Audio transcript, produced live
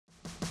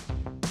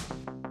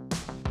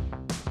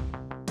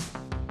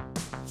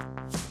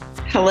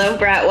Hello,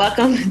 Brett.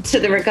 Welcome to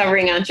the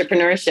Recovering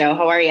Entrepreneur Show.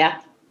 How are you?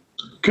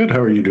 Good. How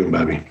are you doing,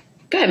 Bobby?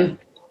 Good.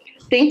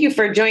 Thank you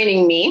for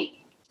joining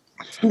me.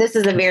 This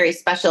is a very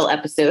special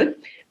episode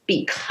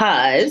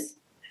because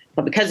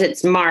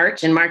it's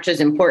March, and March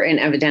is important,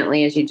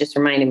 evidently, as you just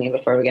reminded me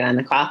before we get on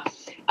the call.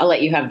 I'll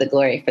let you have the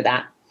glory for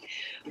that.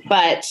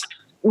 But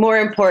more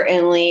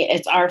importantly,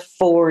 it's our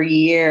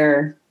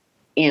 4-year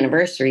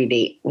anniversary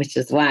date, which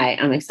is why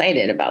I'm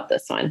excited about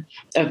this one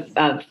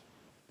of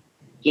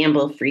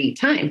gamble-free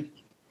time.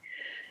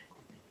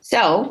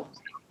 So,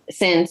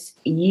 since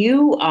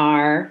you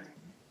are,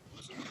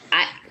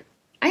 I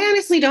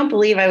honestly don't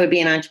believe I would be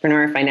an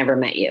entrepreneur if I never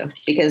met you,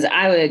 because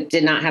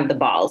did not have the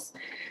balls.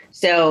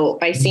 So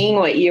by seeing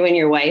what you and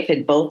your wife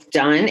had both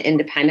done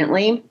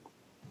independently,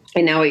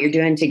 and now what you're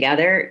doing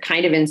together,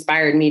 kind of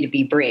inspired me to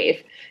be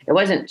brave. It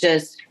wasn't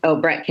just, oh,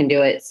 Brett can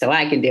do it, so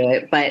I can do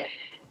it, but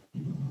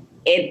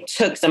it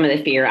took some of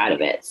the fear out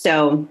of it.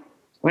 So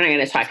we're not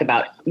going to talk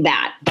about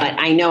that, but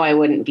I know I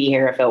wouldn't be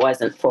here if it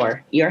wasn't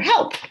for your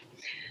help.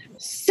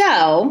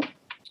 So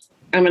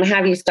I'm going to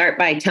have you start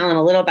by telling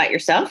a little about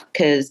yourself,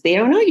 because they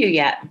don't know you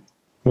yet.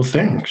 Well,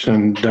 thanks.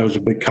 And that was a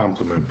big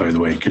compliment, by the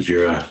way, because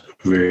you're a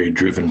very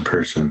driven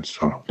person.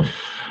 So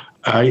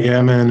I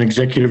am an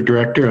executive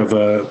director of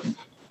a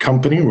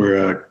company.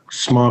 We're a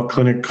small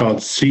clinic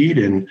called Seed,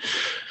 and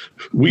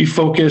we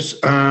focus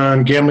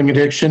on gambling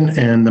addiction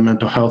and the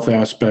mental health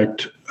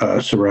aspect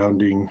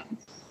surrounding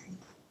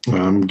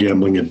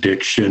gambling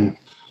addiction,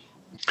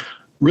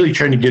 really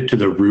trying to get to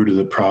the root of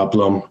the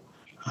problem,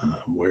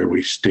 where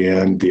we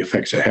stand, the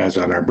effects it has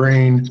on our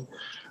brain,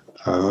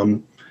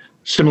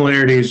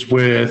 similarities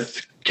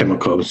with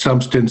chemical and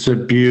substance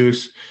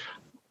abuse.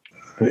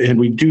 And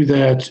we do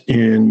that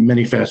in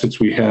many facets.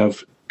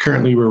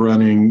 Currently we're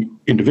running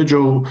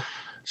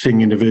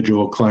seeing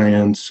individual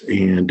clients,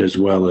 and as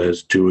well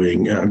as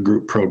doing a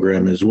group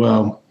program as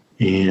well.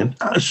 And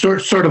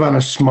sort of on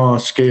a small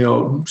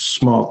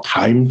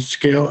time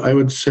scale, I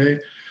would say,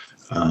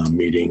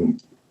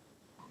 meeting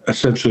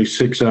essentially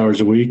 6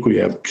 hours a week. We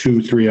have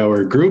 2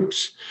 3-hour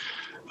groups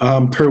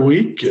per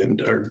week.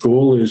 And our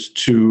goal is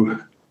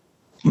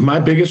my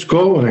biggest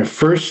goal when I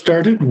first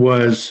started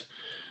was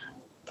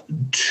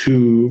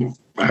to,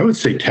 I would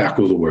say,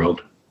 tackle the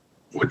world,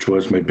 which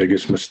was my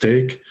biggest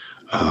mistake.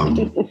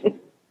 And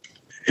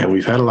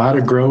we've had a lot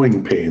of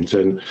growing pains.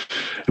 And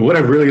what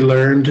I've really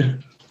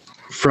learned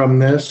from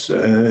this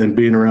and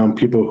being around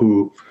people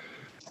who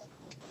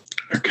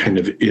are kind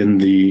of in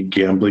the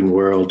gambling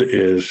world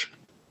is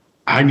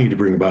I need to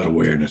bring about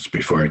awareness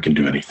before I can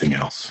do anything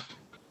else.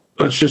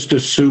 Let's just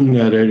assume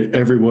that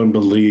everyone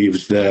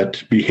believes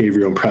that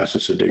behavioral and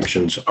process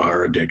addictions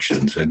are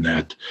addictions, and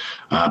that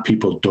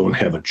people don't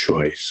have a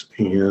choice.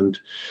 And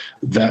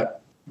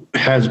that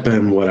has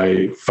been what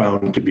I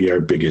found to be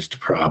our biggest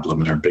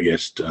problem and our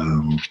biggest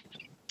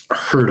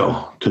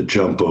hurdle to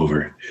jump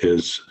over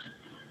is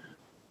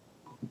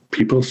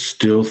people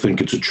still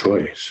think it's a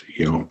choice.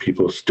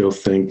 People still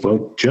think,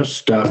 well, just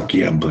stop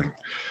gambling.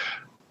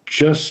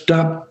 Just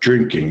stop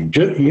drinking.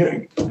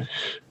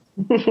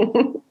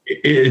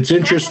 It's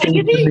interesting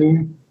to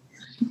me.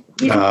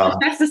 You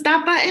press the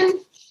stop button?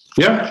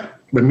 Yeah.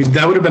 I mean,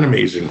 that would have been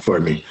amazing for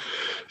me.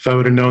 If I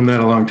would have known that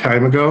a long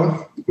time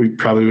ago, we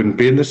probably wouldn't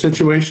be in this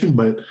situation.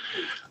 But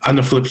on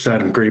the flip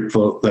side, I'm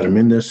grateful that I'm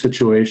in this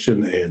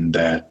situation and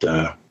that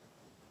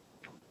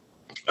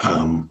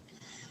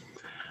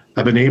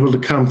I've been able to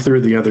come through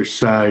the other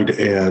side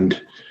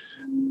and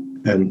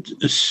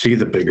see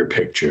the bigger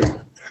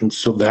picture. And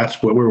so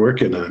that's what we're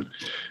working on,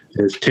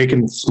 is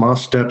taking small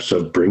steps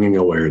of bringing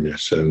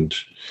awareness. And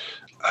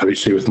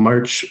obviously with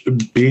March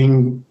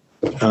being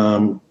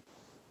Problem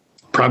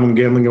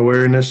Gambling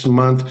Awareness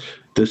Month,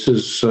 this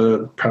is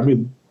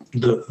probably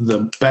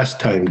the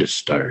best time to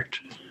start.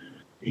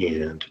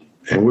 And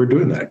we're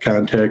doing that,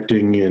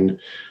 contacting and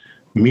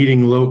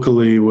meeting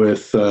locally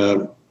with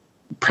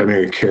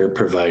primary care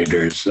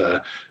providers,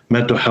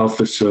 mental health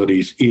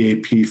facilities,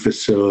 EAP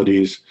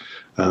facilities.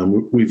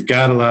 We've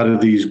got a lot of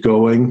these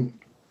going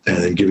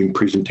and giving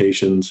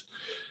presentations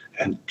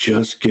and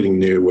just getting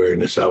the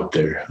awareness out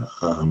there.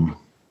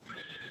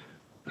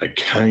 I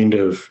kind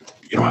of,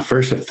 at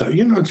first I thought,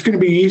 it's going to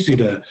be easy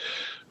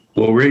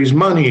we'll raise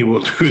money,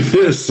 we'll do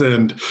this,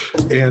 and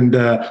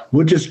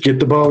we'll just get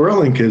the ball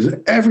rolling because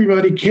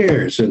everybody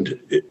cares. And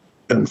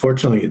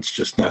unfortunately, it's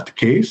just not the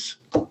case.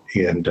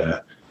 And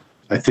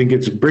I think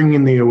it's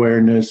bringing the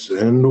awareness.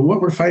 And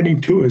what we're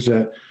finding too is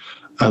that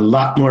a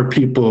lot more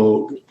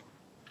people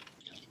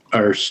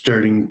are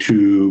starting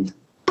to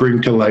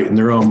bring to light in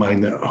their own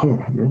mind that,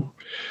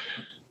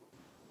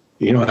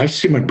 I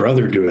see my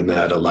brother doing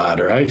that a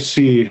lot, or I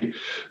see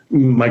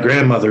my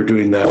grandmother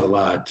doing that a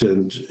lot.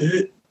 And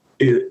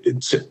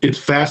it's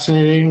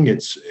fascinating.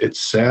 It's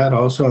sad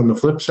also on the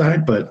flip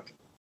side, but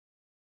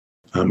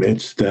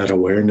it's that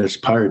awareness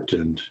part.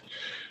 And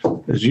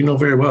as you know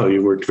very well,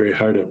 you worked very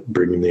hard at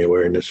bringing the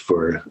awareness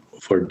for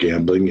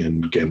gambling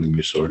and gambling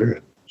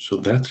disorder. So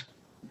that's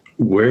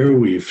where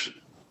we've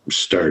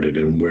started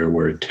and where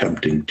we're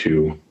attempting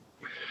to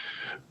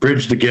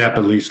bridge the gap,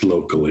 at least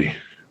locally,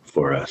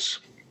 for us.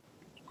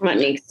 That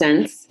makes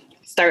sense.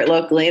 Start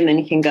locally and then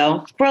you can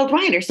go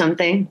worldwide or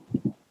something.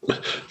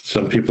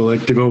 Some people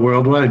like to go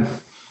worldwide.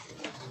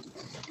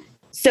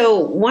 So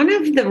one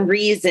of the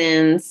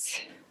reasons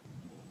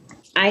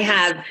I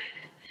have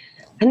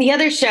on the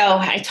other show,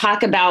 I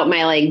talk about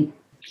my like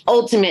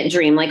ultimate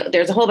dream. Like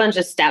there's a whole bunch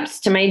of steps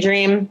to my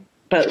dream,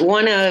 but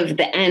one of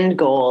the end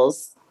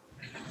goals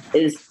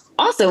is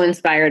also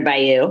inspired by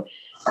you.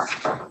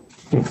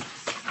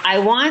 I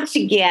want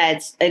to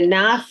get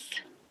enough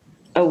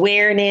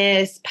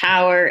awareness,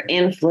 power,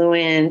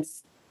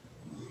 influence,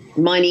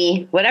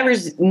 money,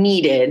 whatever's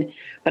needed,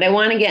 but I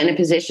want to get in a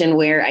position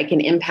where I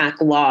can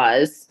impact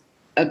laws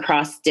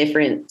across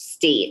different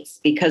states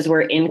because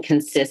we're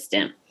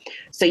inconsistent.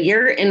 So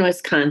you're in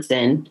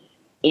Wisconsin,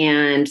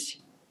 and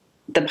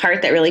the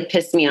part that really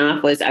pissed me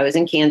off was I was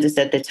in Kansas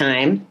at the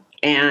time,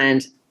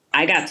 and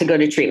I got to go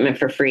to treatment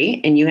for free,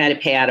 and you had to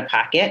pay out of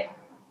pocket.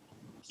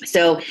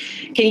 So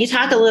can you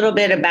talk a little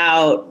bit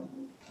about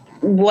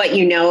what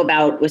you know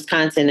about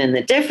Wisconsin and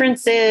the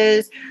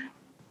differences,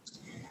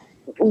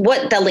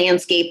 what the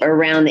landscape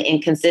around the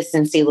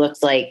inconsistency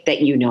looks like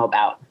that you know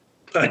about?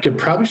 I could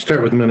probably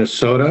start with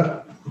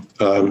Minnesota,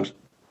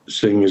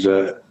 seeing as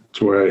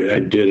that's where I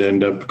did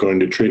end up going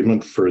to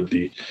treatment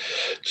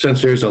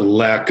since there's a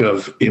lack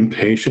of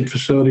inpatient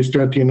facilities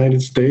throughout the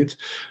United States.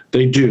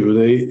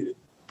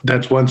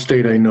 That's one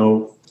state I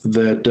know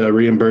that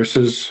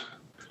reimburses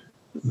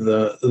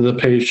the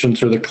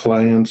patients or the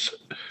clients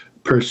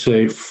per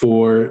se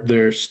for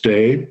their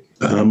stay.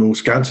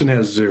 Wisconsin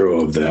has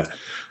zero of that.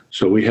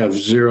 So we have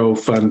zero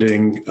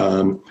funding.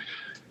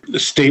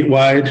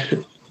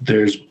 Statewide,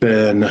 there's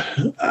been,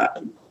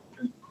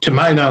 to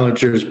my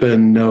knowledge, there's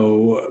been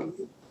no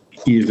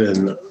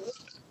even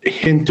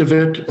hint of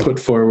it put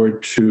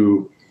forward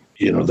to,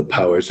 the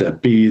powers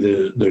that be.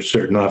 There's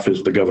certain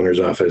office, the governor's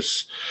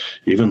office,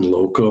 even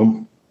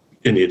local,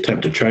 in the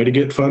attempt to try to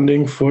get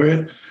funding for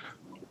it.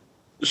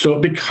 So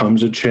it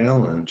becomes a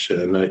challenge.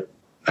 And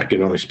I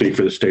can only speak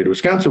for the state of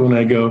Wisconsin when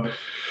I go,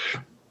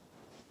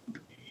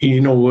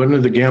 one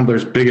of the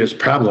gamblers' biggest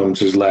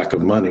problems is lack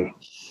of money.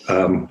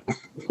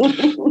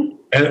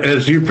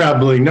 As you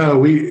probably know,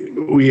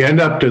 we end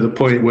up to the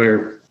point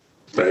where,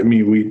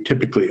 we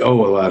typically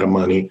owe a lot of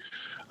money.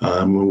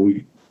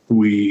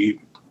 We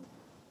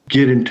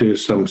get into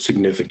some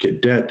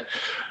significant debt.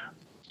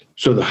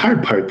 So the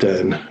hard part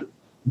then,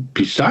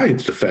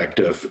 besides the fact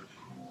of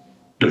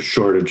the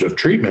shortage of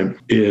treatment,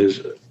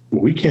 is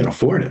we can't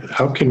afford it.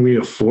 How can we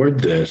afford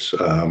this?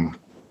 Often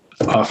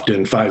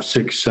 $5,000,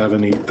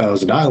 $6,000, $7,000,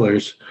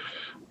 $8,000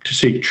 to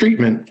seek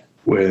treatment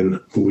when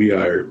we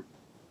are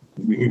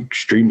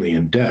extremely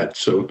in debt.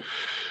 So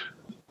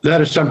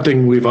that is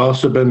something we've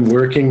also been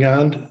working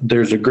on.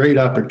 There's a great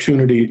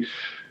opportunity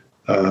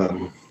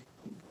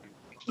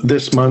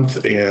this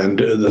month, and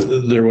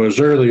there was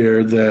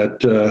earlier that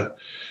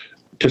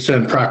to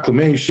send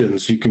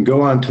proclamations. You can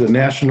go on to the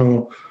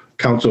National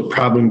Council of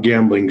Problem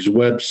Gambling's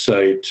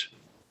website,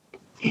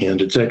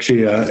 and it's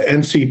actually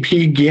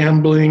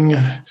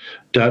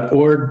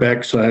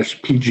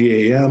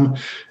ncpgambling.org/PGAM,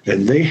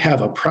 and they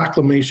have a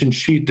proclamation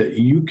sheet that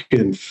you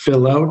can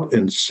fill out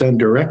and send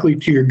directly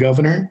to your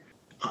governor.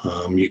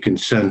 You can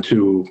send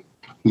to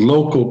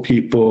local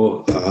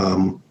people,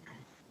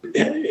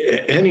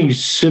 any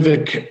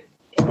civic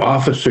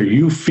officer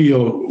you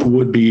feel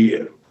would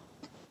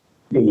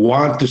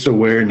want this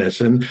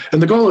awareness. And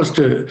the goal is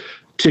to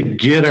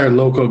get our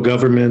local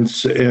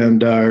governments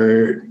and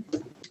our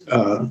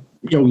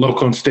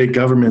local and state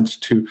governments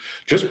to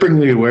just bring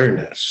the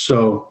awareness.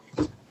 So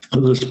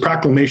this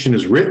proclamation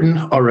is written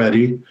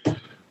already.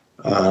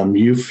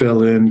 You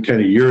fill in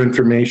kind of your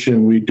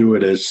information. We do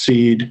it as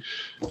seed.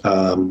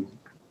 And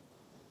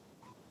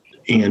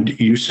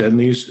you send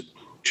these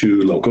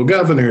to local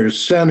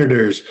governors,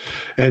 senators,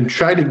 and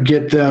try to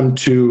get them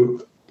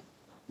to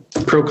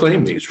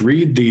proclaim these,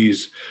 read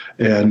these.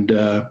 And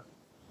so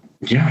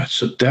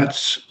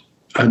that's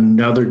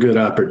another good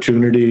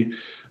opportunity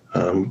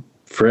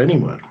for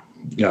anyone.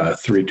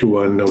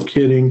 321, no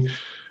kidding.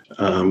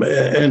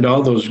 And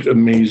all those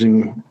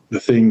amazing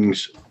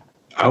things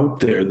out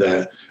there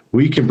that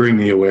we can bring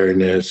the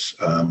awareness.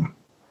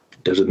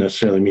 Doesn't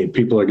necessarily mean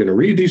people are going to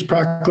read these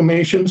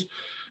proclamations,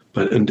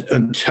 but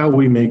until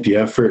we make the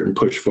effort and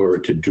push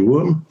forward to do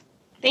them.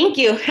 Thank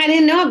you. I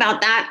didn't know about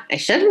that. I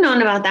should have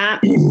known about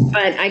that,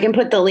 but I can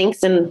put the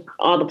links in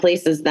all the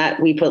places that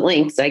we put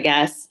links, I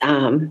guess,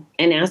 and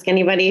ask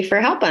anybody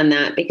for help on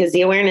that, because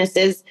the awareness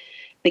is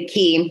the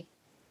key.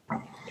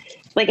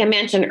 Like I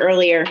mentioned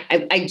earlier,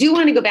 I do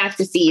want to go back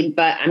to seed,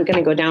 but I'm going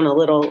to go down a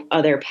little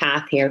other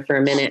path here for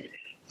a minute.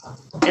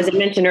 As I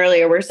mentioned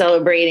earlier, we're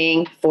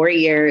celebrating 4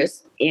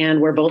 years, and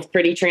we're both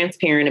pretty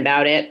transparent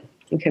about it.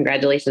 And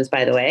congratulations,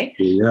 by the way.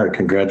 Yeah,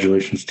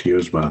 congratulations to you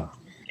as well.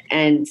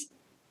 And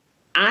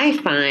I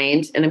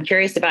find, and I'm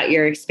curious about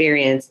your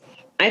experience,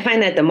 I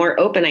find that the more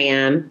open I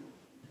am,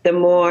 the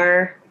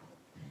more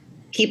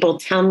people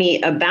tell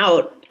me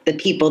about the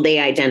people they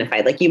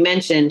identified. Like you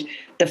mentioned,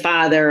 the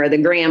father or the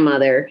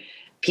grandmother,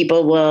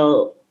 people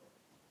will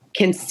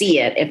can see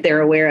it if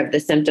they're aware of the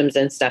symptoms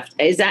and stuff.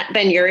 Has that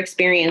been your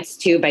experience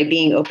too? By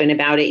being open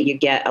about it, you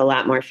get a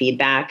lot more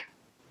feedback?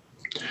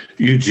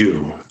 You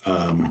do.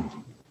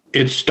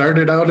 It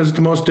started out as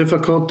the most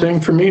difficult thing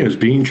for me, is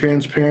being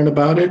transparent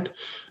about it.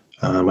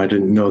 I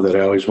didn't know that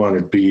I always wanted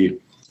to be,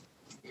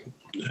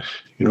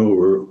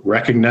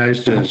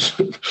 recognized as,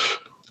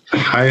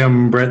 hi,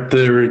 I'm Brett,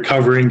 the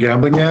recovering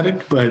gambling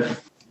addict,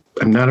 but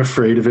I'm not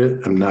afraid of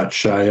it. I'm not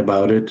shy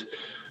about it.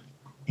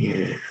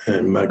 Yeah,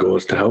 and my goal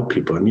is to help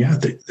people. And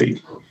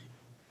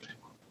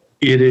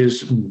it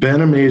has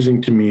been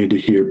amazing to me to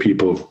hear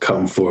people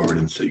come forward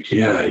and say,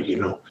 yeah,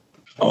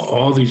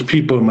 all these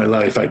people in my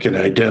life I can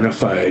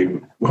identify.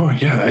 Oh,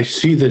 yeah, I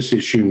see this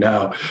issue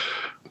now.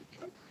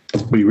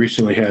 We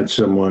recently had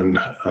someone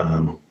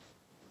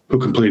who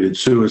completed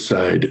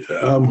suicide,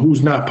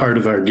 who's not part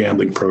of our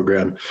gambling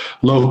program,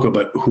 local,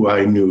 but who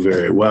I knew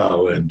very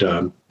well. And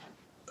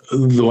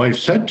the wife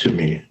said to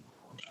me,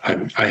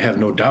 I have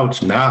no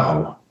doubts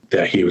now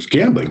that he was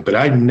gambling, but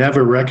I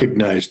never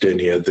recognized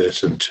any of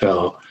this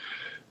until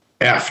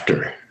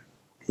after,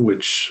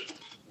 which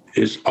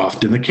is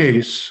often the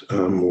case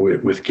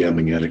with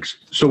gambling addicts.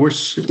 So we're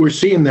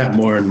seeing that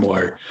more and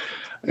more.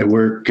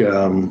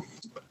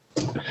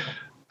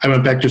 I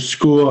went back to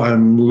school.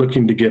 I'm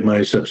looking to get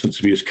my substance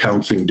abuse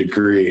counseling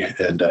degree,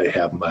 and I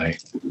have my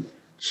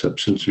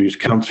substance abuse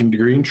counseling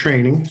degree in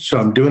training. So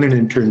I'm doing an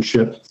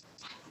internship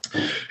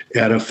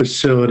at a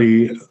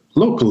facility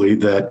locally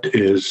that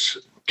is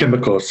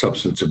chemical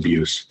substance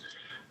abuse.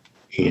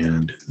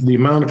 And the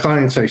amount of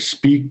clients I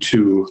speak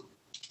to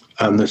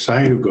on the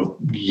side who go,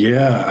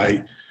 yeah,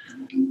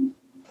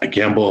 I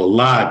gamble a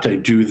lot, I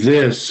do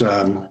this,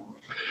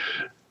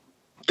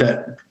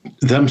 that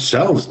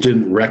themselves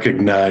didn't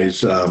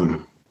recognize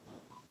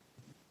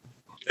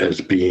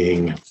as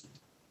being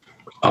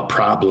a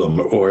problem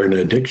or an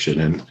addiction.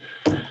 And,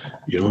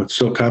 it's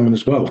so common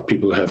as well.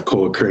 People have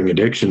co-occurring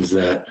addictions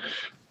that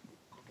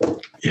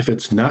if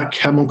it's not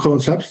chemical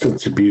and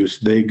substance abuse,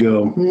 they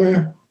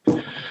go,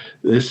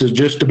 this is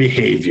just a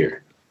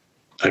behavior.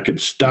 I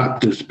could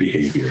stop this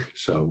behavior.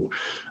 So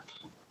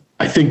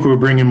I think we're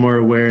bringing more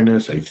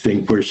awareness. I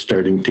think we're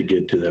starting to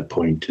get to that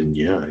point. And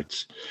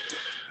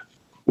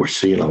we're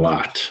seeing a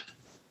lot,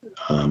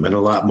 and a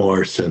lot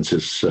more since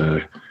this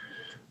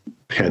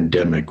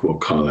pandemic, we'll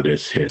call it,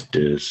 has hit,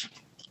 is,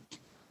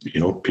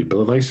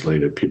 people have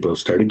isolated. People have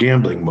started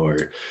gambling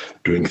more,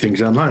 doing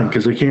things online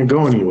because they can't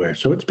go anywhere.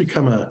 So it's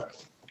become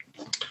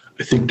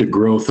I think the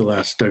growth, the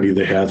last study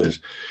they have is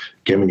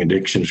gambling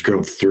addiction has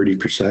grown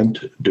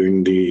 30%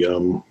 during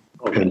the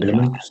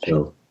pandemic.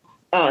 So,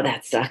 oh,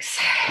 that sucks.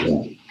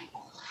 Yeah.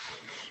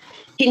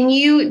 Can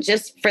you,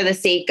 just for the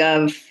sake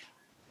of,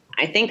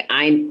 I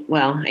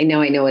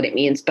know what it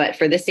means, but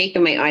for the sake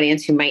of my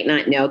audience who might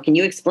not know, can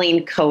you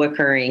explain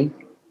co-occurring?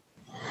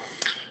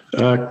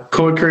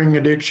 Co-occurring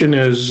addiction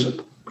is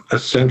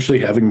essentially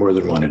having more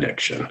than one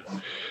addiction.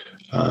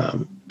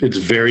 It's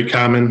very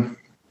common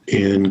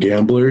in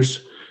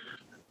gamblers.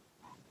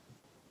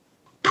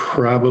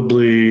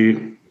 Probably,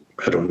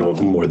 I don't know,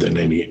 more than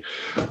any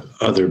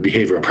other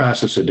behavioral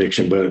process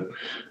addiction, but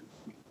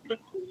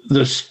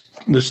the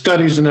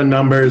studies and the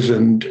numbers,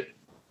 and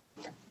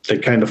they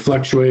kind of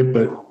fluctuate,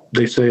 but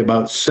they say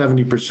about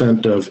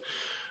 70%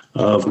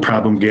 of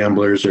problem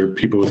gamblers or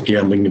people with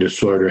gambling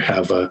disorder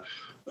have a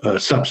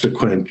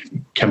subsequent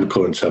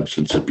chemical and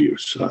substance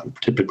abuse.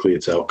 Typically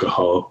it's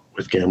alcohol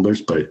with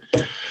gamblers, but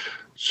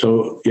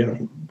so,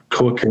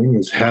 co-occurring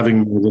is having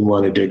more than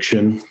one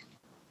addiction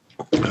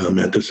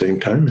at the same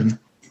time. And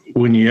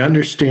when you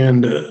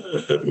understand,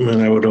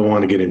 and I don't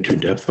want to get into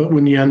depth, but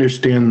when you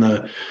understand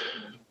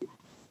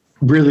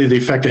really the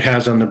effect it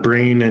has on the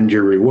brain and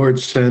your reward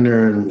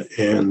center and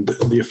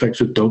the effects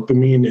with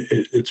dopamine,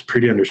 it's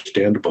pretty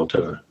understandable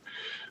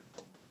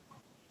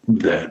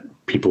that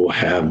people will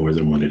have more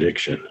than one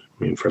addiction.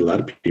 I mean, for a lot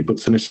of people,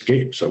 it's an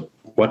escape. So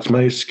what's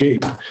my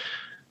escape?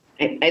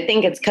 I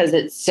think it's because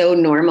it's so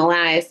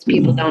normalized.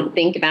 People don't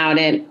think about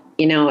it.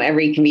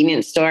 Every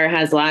convenience store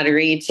has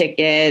lottery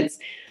tickets.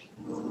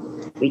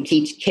 We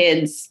teach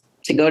kids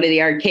to go to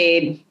the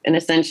arcade and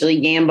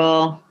essentially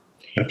gamble.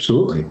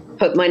 Absolutely.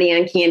 Put money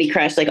on Candy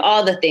Crush, like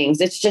all the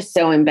things. It's just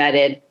so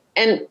embedded.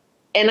 And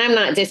I'm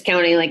not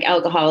discounting, like,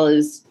 alcohol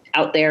is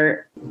out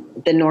there,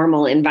 the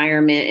normal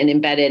environment, and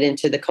embedded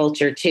into the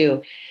culture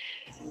too.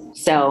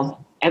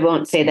 So I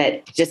won't say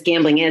that just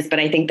gambling is, but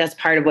I think that's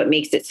part of what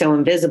makes it so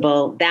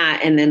invisible.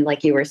 That, and then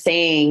like you were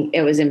saying,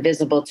 it was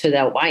invisible to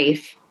the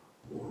wife.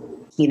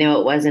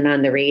 It wasn't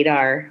on the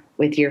radar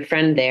with your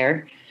friend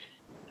there.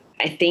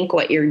 I think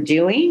what you're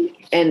doing,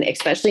 and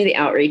especially the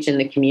outreach in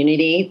the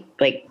community,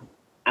 like,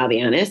 I'll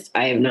be honest,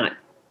 I have not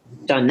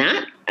done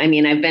that. I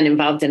mean, I've been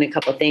involved in a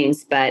couple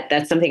things, but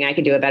that's something I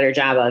could do a better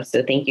job of.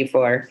 So thank you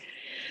for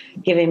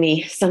giving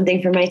me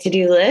something for my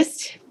to-do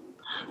list.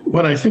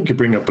 Well, I think you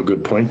bring up a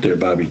good point there,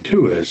 Bobby,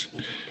 too, is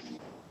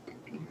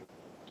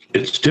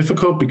it's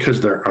difficult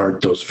because there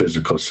aren't those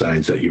physical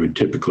signs that you would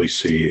typically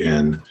see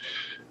in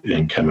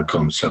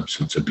chemical and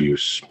substance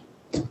abuse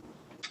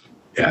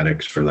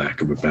addicts, for lack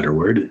of a better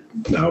word.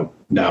 Now,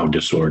 now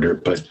disorder,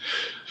 but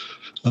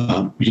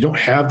you don't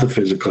have the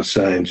physical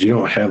signs. You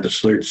don't have the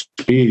slurred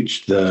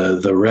speech,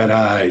 the red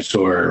eyes,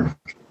 or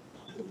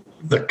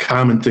the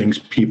common things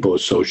people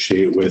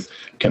associate with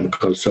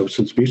chemical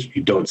substance abuse.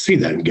 You don't see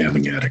that in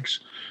gambling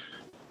addicts.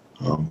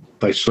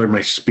 If I slur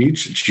my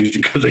speech, it's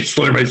usually because I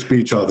slur my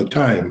speech all the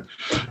time.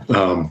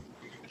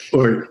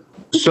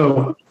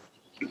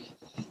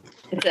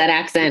 It's that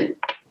accent.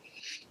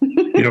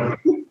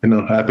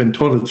 I've been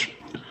told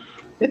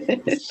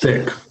it's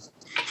thick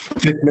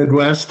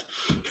Midwest.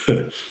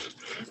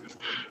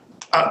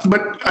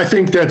 But I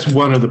think that's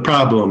one of the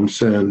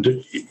problems,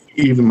 and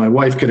even my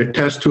wife could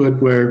attest to it,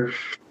 where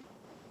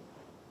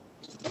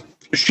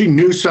she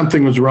knew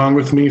something was wrong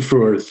with me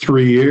for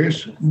 3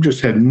 years, just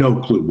had no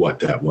clue what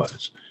that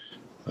was.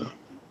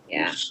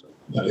 Yeah. So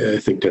I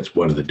think that's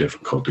one of the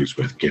difficulties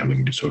with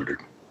gambling disorder.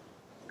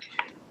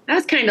 I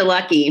was kind of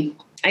lucky.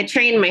 I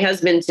trained my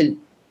husband to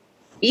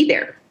be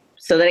there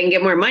so that I can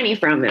get more money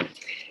from him.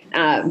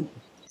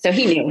 So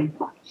he knew.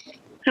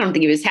 I don't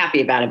think he was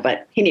happy about it,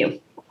 but he knew.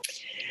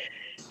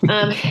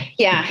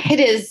 Yeah, it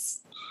is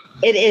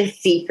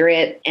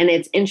secret, and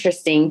it's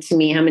interesting to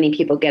me how many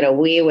people get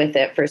away with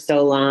it for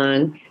so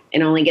long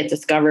and only get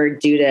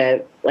discovered due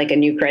to like a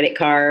new credit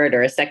card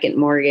or a second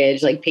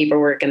mortgage, like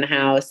paperwork in the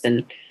house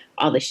and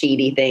all the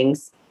shady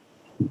things.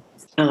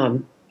 All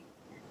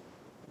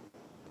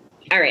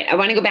right, I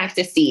want to go back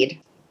to seed.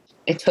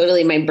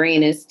 My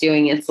brain is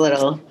doing its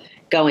little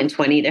go in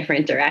 20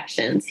 different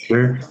directions.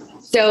 Sure.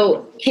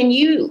 So can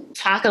you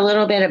talk a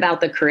little bit about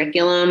the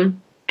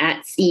curriculum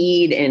at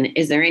Seed, and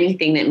is there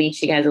anything that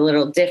makes you guys a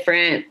little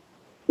different,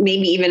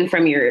 maybe even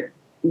from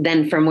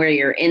where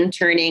you're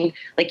interning?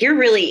 Like, you're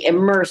really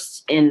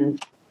immersed in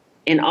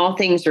all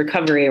things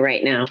recovery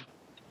right now.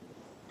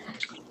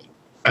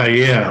 I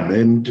am,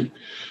 and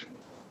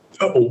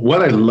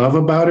what I love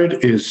about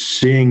it is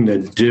seeing the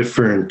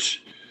different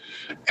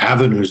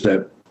avenues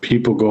that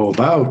people go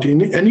about,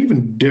 and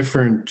even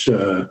different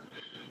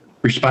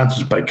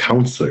responses by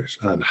counselors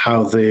on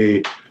how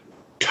they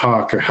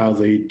talk or how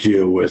they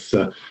deal with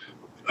a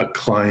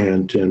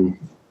client. And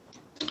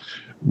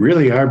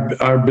really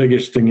our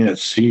biggest thing at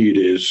Seed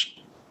is,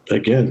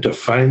 again, to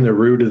find the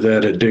root of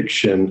that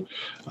addiction.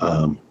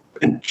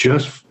 And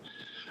just,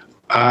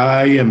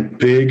 I am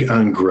big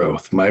on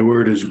growth. My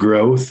word is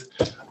growth.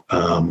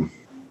 I'm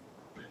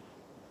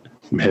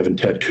having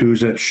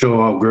tattoos that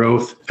show all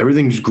growth.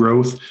 Everything's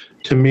growth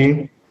to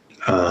me.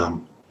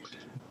 And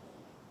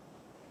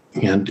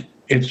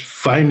it's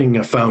finding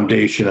a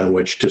foundation on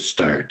which to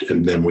start,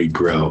 and then we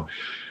grow.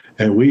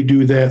 And we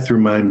do that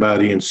through mind,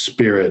 body, and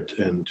spirit.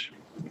 And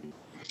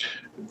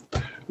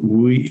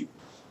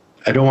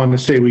I don't want to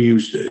say we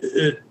use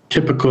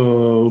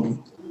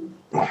typical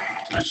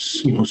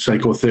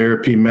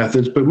psychotherapy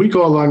methods, but we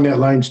go along that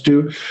lines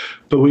too.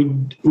 But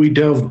we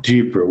delve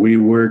deeper. We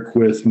work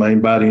with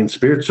mind, body, and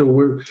spirit. So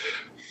we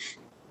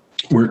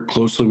work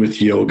closely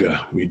with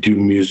yoga. We do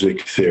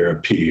music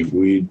therapy.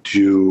 We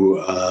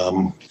do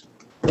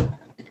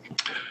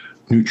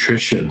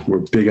nutrition. We're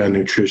big on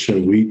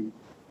nutrition.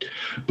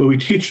 But we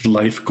teach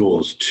life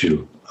goals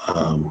too.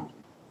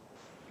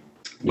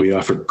 We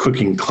offer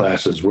cooking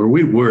classes where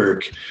we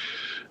work.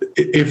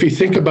 If you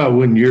think about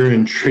when you're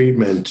in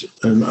treatment,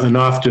 and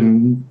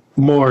often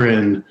more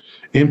in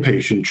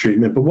inpatient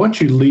treatment, but once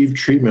you leave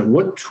treatment,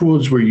 what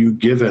tools were you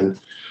given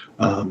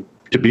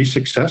to be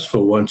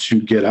successful once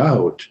you get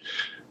out?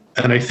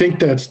 And I think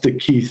that's the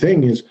key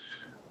thing, is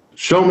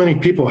so many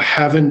people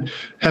have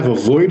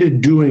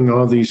avoided doing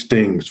all these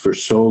things for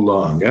so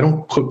long. I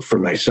don't cook for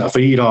myself. I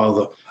eat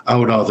out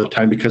all the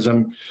time because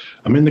I'm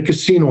in the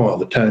casino all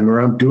the time, or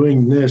I'm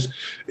doing this.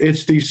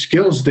 It's these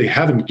skills they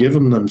haven't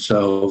given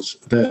themselves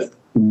that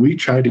we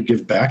try to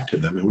give back to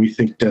them. And we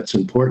think that's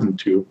important,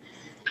 to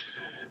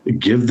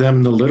give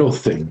them the little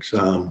things.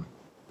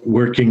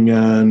 Working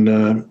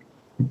on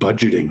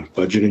budgeting.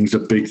 Budgeting's a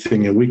big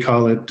thing. And we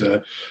call it,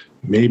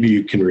 maybe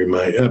you can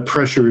remind,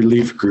 pressure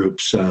relief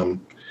groups.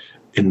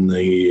 In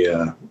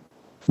the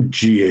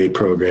GA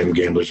program,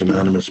 Gamblers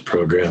Anonymous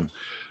program.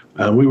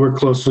 We work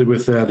closely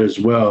with that as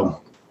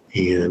well.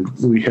 And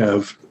we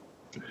have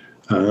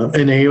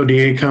an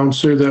AODA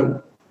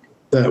counselor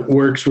that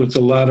works with a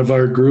lot of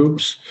our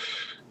groups.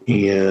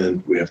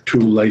 And we have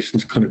 2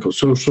 licensed clinical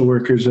social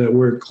workers that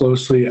work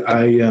closely.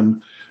 I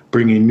am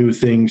bringing new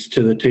things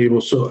to the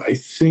table. So I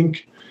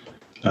think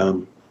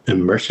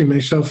immersing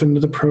myself into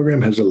the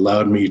program has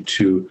allowed me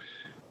to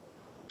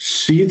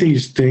see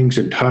these things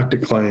and talk to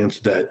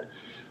clients that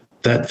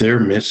they're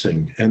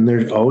missing. And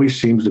there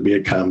always seems to be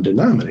a common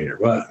denominator.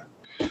 Well,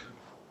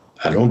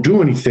 I don't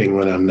do anything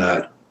when I'm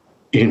not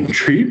in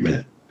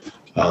treatment.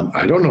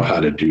 I don't know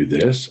how to do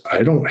this.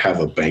 I don't have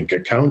a bank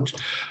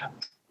account.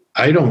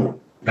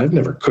 I've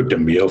never cooked a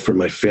meal for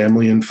my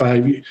family in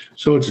 5 years.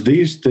 So it's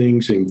these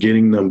things and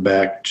getting them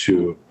back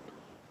to,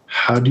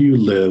 how do you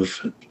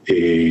live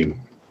a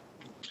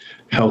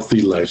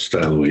healthy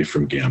lifestyle away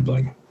from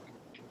gambling?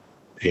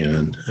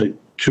 And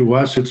to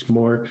us, it's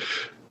more,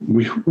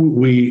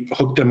 we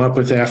hook them up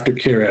with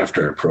aftercare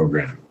after our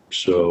program.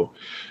 So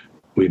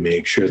We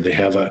make sure they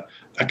have a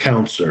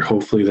counselor.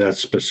 Hopefully that's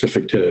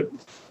specific to,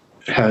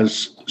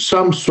 has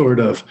some sort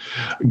of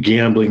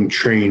gambling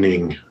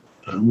training,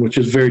 which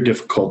is very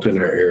difficult in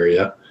our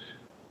area.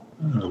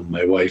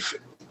 My wife,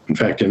 in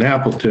fact, in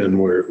Appleton,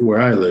 where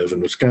I live in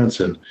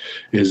Wisconsin,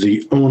 is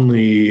the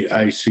only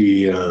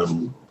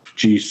ICGC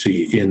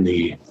in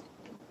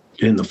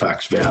the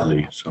Fox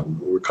Valley. So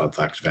we're called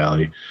Fox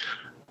Valley.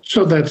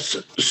 So that's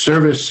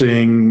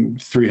servicing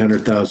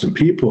 300,000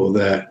 people.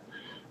 That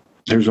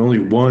there's only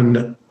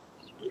one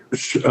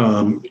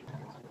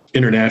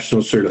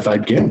international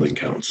certified gambling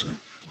counselor.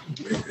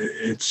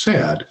 It's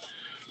sad.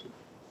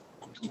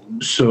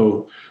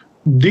 So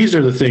these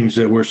are the things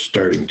that we're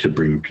starting to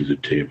bring to the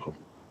table.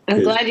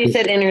 I'm glad you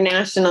said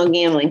international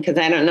gambling, because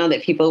I don't know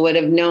that people would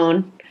have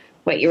known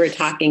what you were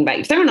talking about.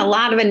 You're throwing a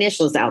lot of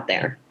initials out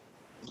there.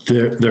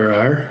 There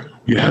are,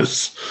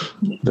 yes,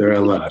 there are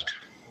a lot.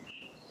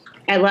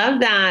 I love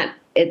that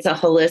it's a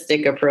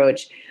holistic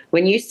approach.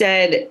 When you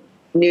said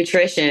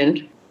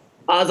nutrition,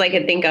 all I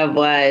could think of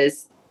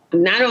was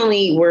not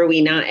only were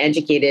we not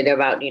educated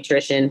about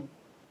nutrition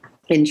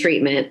in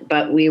treatment,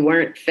 but we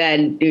weren't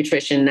fed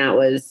nutrition that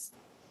was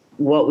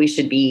what we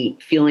should be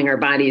fueling our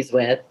bodies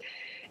with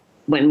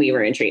when we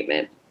were in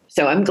treatment.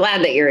 So I'm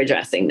glad that you're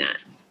addressing that.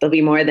 There'll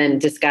be more than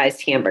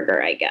disguised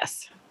hamburger, I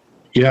guess.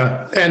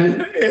 Yeah.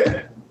 And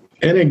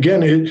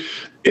again,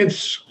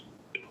 it's,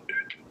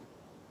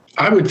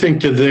 I would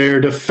think, to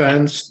their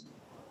defense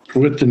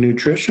with the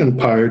nutrition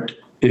part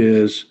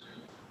is,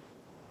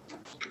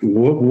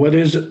 what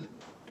is it?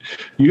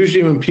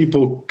 Usually when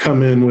people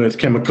come in with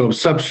chemical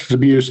substance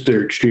abuse,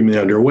 they're extremely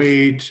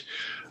underweight.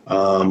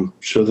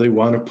 So they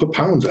want to put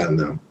pounds on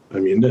them. I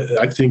mean,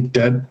 I think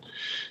that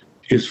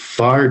is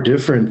far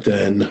different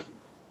than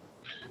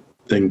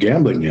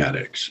gambling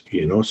addicts,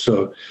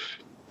 so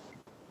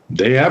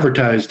they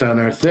advertised on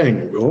our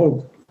thing,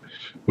 oh,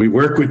 we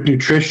work with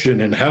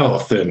nutrition and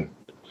health, and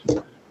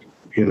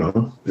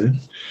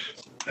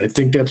I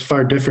think that's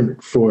far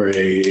different for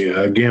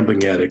a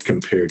gambling addict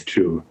compared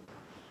to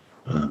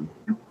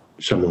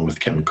someone with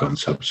chemical and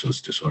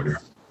substance disorder.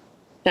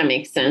 That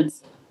makes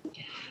sense.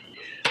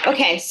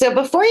 Okay, so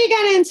before you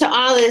got into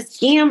all this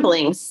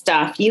gambling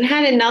stuff, you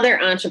had another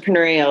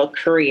entrepreneurial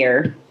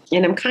career,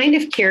 and I'm kind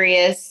of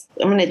curious.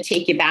 I'm going to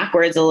take you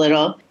backwards a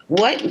little.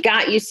 What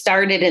got you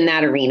started in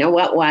that arena?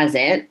 What was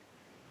it?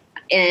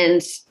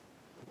 And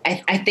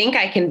I think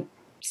I can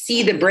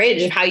see the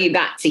bridge of how you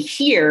got to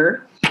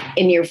here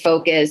in your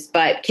focus,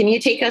 but can you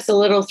take us a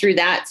little through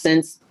that,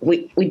 since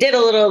we did a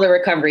little of the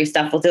recovery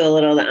stuff, we'll do a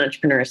little of the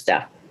entrepreneur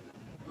stuff.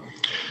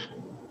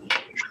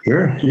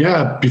 Sure.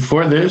 Yeah.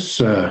 Before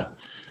this, I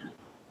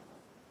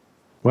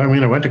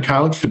went to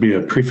college to be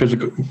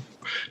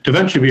to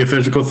eventually be a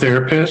physical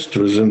therapist.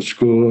 Was in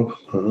school,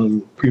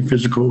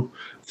 pre-physical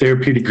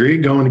therapy degree,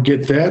 going to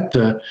get that.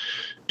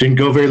 Didn't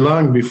go very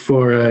long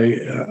before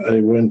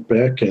I went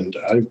back, and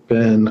I've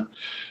been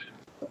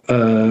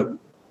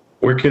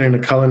working in a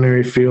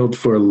culinary field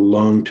for a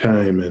long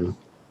time, and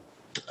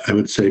I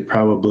would say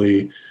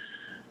probably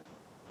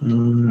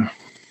 8-9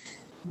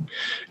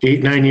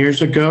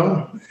 years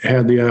ago,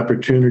 had the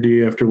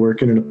opportunity, after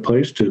working in a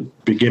place, to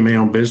begin my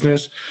own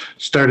business.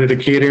 Started a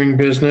catering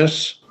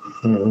business,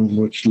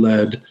 which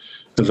led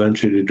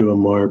eventually to doing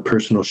more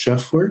personal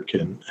chef work,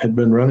 and had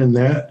been running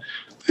that.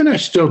 And I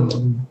still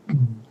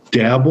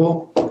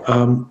dabble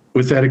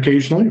with that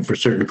occasionally for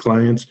certain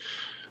clients.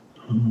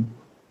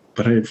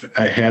 But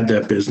I had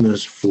that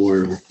business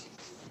for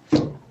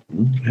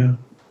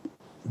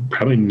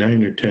probably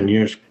 9 or 10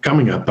 years,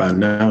 coming up on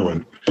now,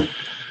 and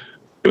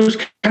it was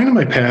kind of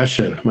my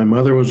passion. My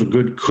mother was a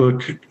good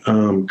cook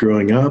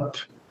growing up,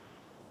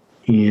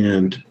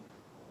 and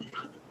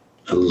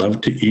I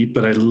loved to eat,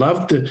 but it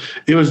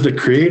was the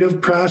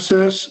creative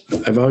process.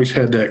 I've always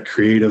had that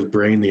creative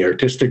brain, the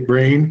artistic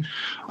brain,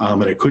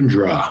 and I couldn't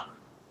draw.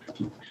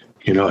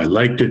 I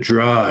like to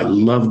draw. I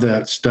love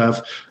that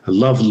stuff. I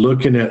love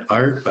looking at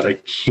art, but I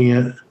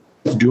can't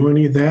do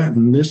any of that.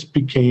 And this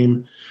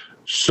became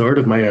sort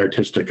of my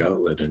artistic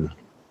outlet and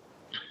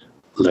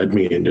led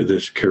me into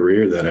this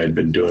career that I'd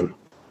been doing.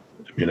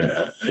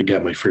 I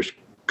got my first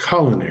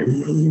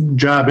culinary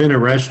job in a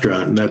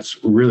restaurant, and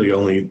that's really the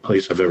only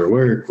place I've ever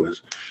worked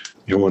was,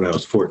 when I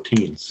was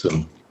 14. So,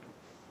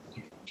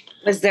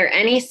 was there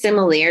any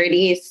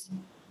similarities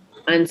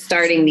on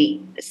starting the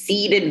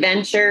seed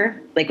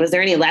adventure? Like, was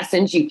there any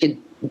lessons you could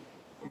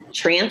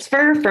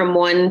transfer from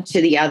one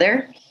to the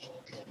other?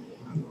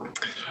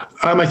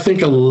 I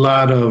think a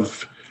lot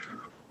of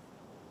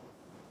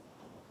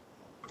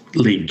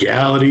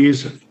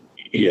legalities,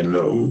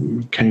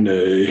 kind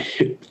of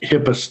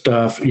HIPAA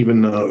stuff,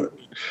 even though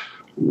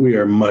we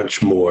are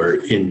much more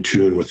in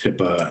tune with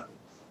HIPAA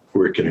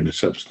working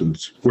with,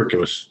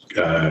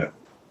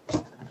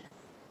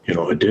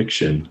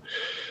 addiction.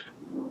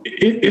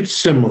 It's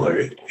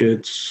similar.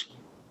 It's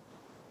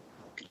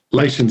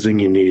licensing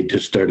you need to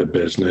start a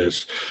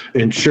business,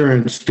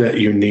 insurance that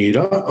you need,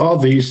 all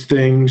these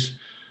things.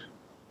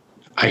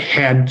 I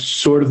had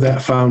sort of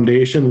that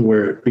foundation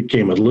where it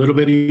became a little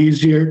bit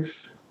easier.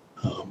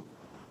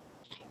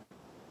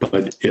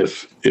 But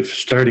if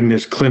starting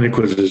this clinic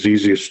was as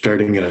easy as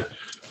starting a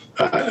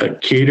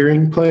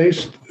catering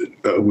place,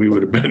 we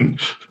would have been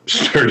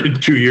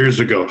started 2 years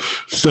ago.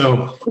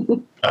 So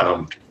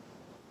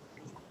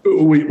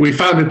we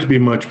found it to be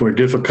much more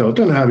difficult,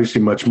 and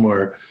obviously much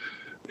more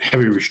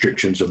heavy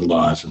restrictions and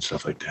laws and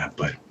stuff like that.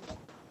 But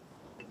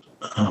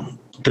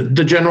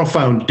the general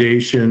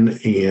foundation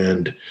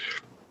and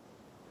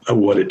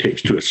what it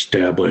takes to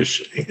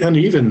establish, and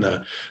even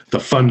the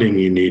funding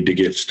you need to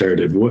get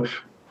started.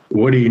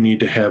 What do you need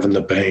to have in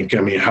the bank? I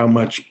mean, how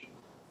much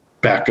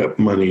backup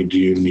money do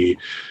you need?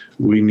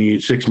 We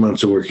need 6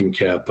 months of working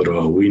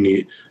capital.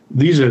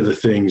 These are the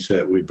things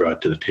that we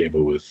brought to the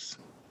table with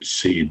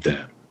Seed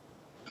that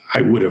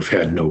I would have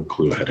had no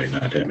clue had I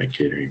not had my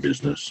catering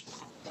business.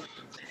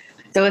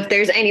 So if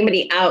there's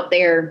anybody out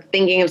there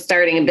thinking of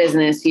starting a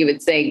business, you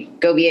would say,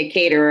 go be a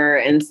caterer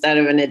instead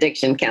of an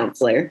addiction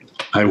counselor.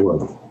 I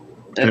will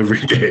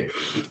every day.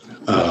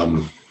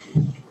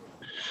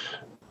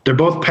 They're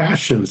both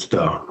passions,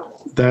 though.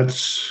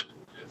 That's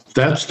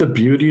the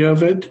beauty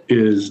of it,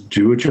 is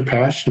do what you're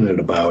passionate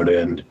about.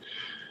 And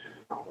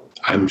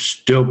I'm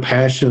still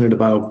passionate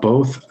about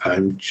both.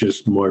 I'm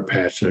just more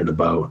passionate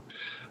about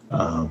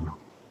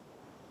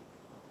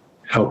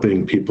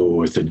helping people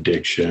with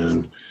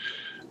addiction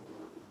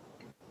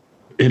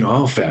in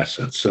all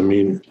facets. I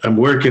mean, I'm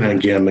working on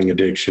gambling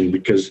addiction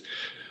because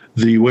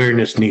the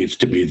awareness needs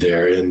to be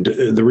there, and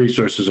the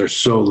resources are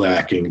so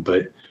lacking.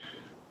 But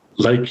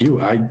like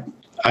you,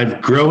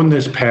 I've grown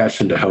this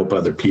passion to help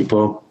other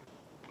people,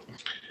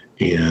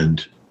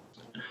 and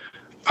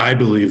I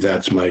believe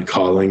that's my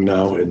calling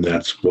now, and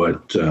that's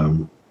what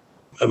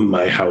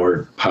my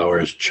higher power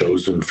has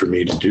chosen for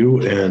me to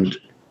do, and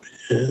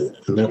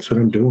that's what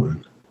I'm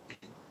doing.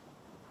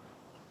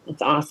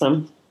 That's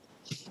awesome.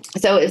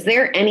 So is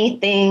there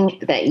anything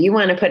that you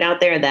want to put out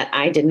there that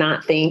I did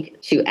not think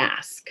to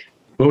ask?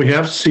 Well, we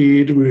have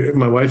Seed.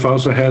 My wife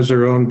also has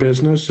her own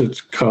business. It's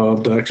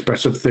called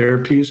Expressive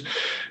Therapies,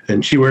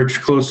 and she works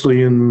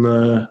closely in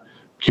the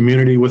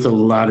community with a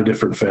lot of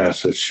different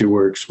facets. She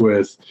works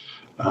with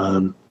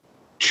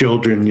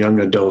children, young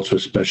adults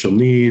with special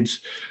needs,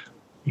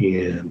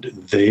 and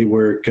they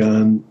work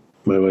on,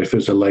 my wife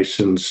is a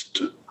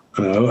licensed,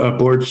 a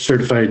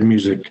board-certified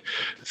music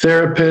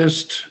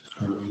therapist,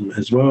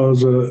 as well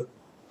as a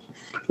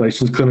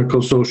licensed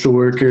clinical social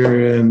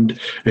worker and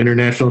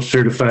international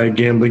certified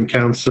gambling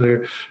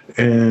counselor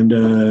and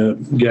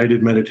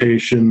guided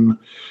meditation.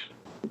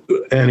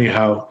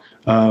 Anyhow,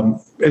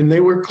 and they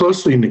work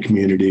closely in the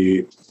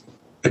community,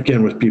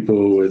 again, with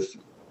people with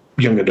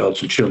young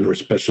adults and children with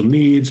special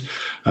needs,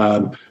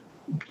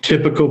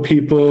 typical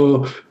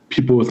people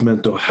with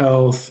mental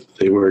health.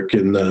 They work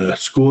in the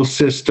school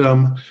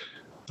system.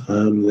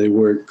 They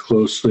work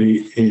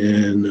closely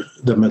in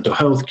the mental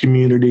health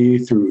community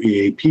through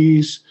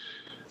EAPs.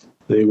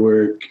 They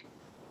work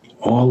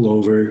all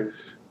over,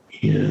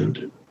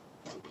 and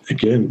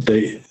again,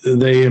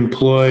 they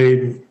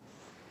employ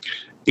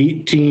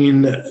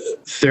 18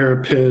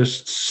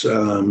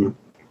 therapists,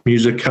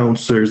 music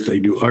counselors. They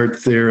do art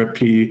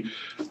therapy,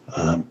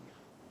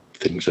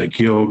 things like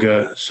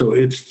yoga. So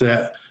it's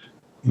that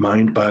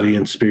mind, body,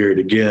 and spirit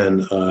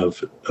again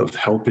of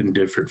helping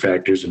different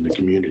factors in the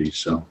community.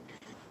 So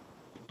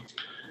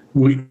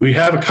we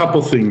have a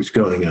couple things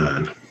going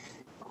on.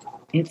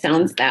 It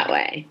sounds that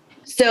way.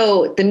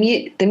 So the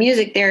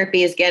music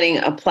therapy is getting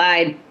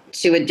applied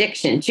to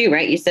addiction too,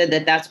 right? You said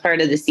that that's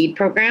part of the Seed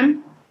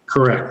program?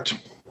 Correct.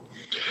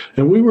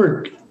 And we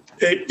work,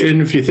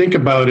 and if you think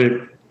about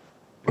it,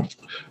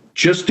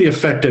 just the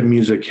effect that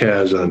music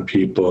has on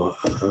people.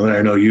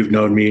 I know you've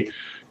known me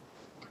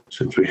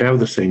since we have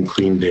the same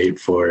clean date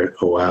for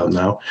a while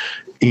now.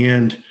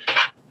 And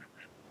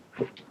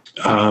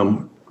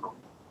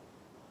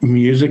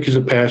music is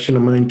a passion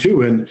of mine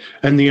too,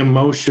 and the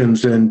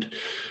emotions, and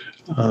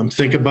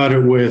think about it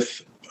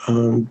with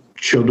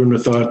children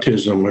with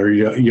autism or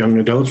young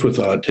adults with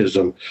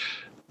autism.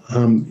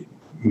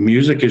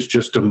 Music is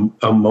just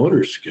a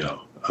motor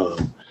skill.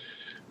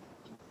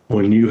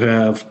 When you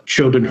have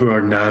children who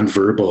are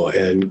nonverbal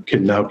and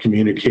can now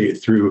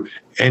communicate through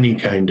any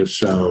kind of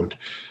sound,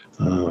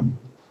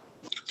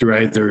 through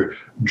either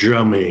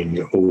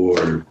drumming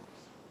or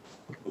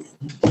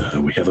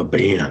we have a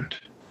band.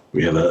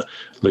 We have a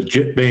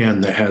legit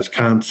band that has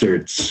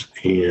concerts,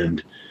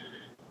 and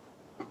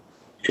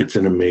it's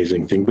an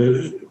amazing thing.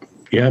 But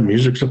yeah,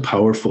 music's a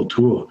powerful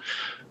tool.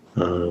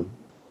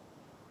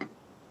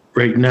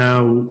 Right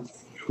now,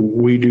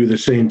 we do the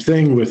same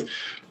thing with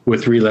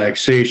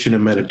relaxation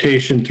and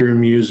meditation through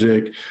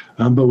music,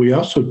 but we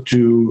also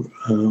do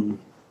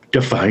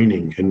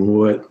defining. And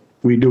what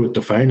we do with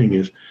defining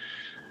is,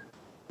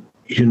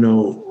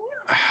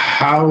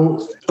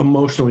 how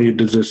emotionally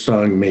does this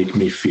song make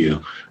me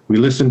feel? We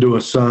listen to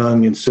a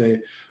song and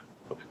say,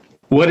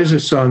 what does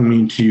this song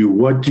mean to you?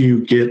 What do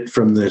you get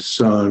from this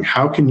song?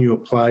 How can you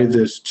apply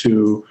this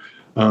to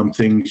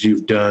things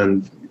you've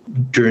done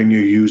during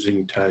your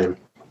using time?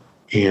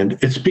 And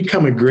it's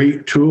become a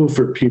great tool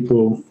for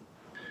people,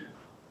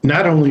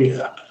 not only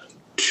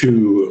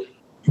to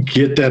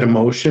get that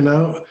emotion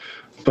out,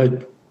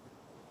 but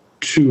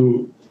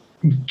to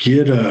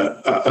get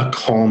a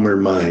calmer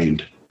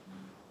mind.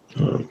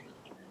 You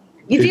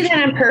do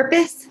that on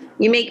purpose?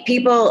 You make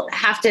people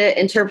have to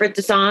interpret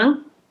the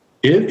song?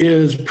 It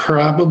is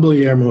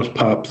probably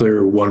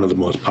one of the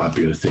most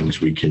popular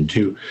things we can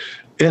do.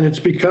 And it's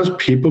because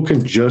people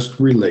can just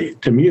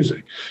relate to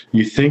music.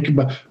 You think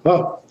about,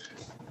 well,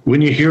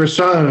 when you hear a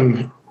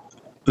song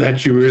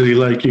that you really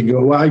like, you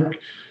go, well,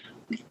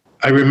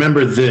 I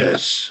remember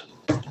this,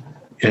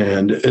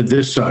 and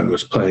this song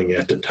was playing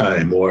at the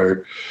time,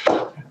 or,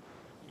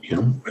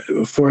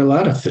 for a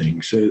lot of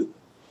things,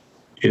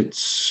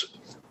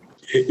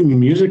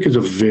 music is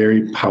a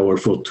very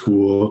powerful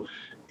tool,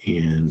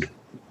 and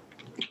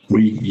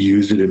we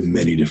use it in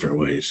many different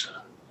ways.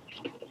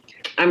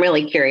 I'm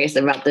really curious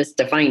about this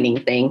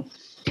defining thing.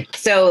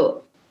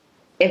 So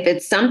if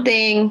it's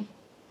something,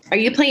 are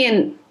you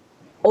playing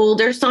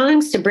older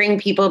songs to bring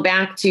people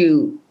back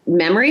to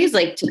memories,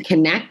 like to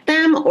connect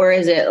them? Or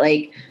is it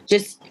like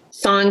just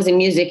songs and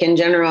music in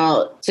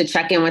general to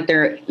check in with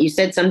you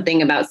said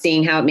something about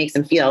seeing how it makes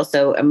them feel.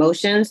 So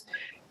emotions.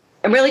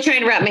 I'm really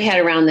trying to wrap my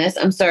head around this.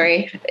 I'm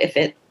sorry if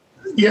it.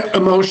 Yeah,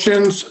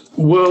 emotions.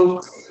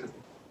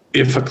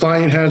 If a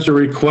client has a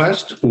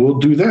request, we'll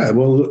do that.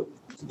 Well,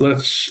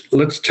 let's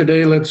listen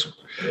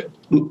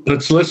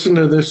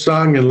to this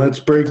song and let's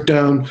break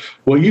down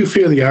what you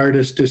feel the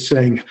artist is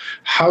saying.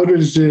 How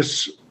does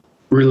this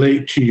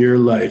relate to your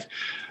life?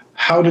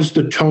 How does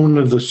the tone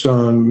of the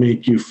song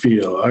make you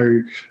feel?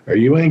 Are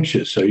you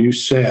anxious? Are you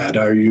sad?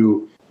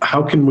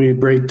 How can we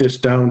break this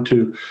down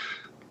to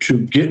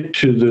get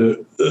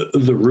to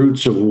the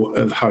roots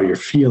of how you're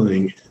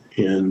feeling?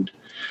 And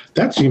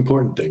that's the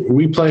important thing.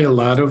 We play a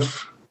lot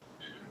of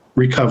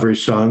recovery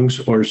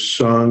songs or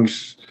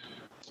songs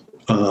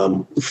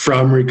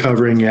from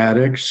recovering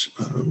addicts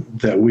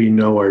that we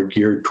know are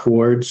geared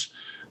towards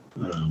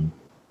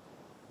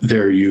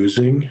their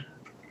using.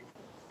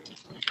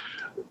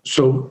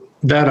 So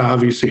that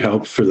obviously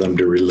helps for them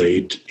to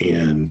relate,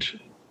 and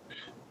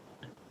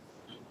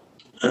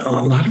a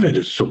lot of it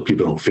is so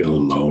people don't feel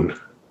alone.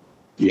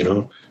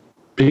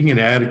 Being an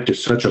addict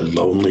is such a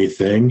lonely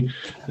thing,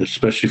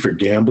 especially for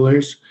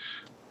gamblers.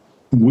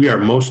 We are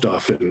most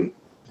often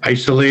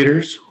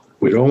isolators.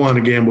 We don't want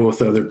to gamble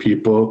with other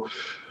people.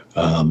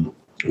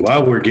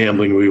 While we're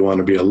gambling, we want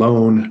to be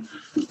alone.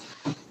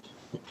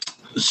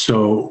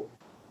 So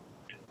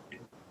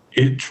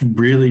it's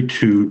really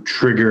to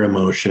trigger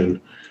emotion,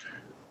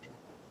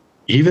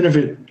 even if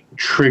it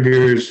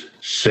triggers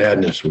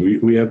sadness.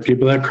 We have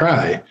people that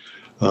cry,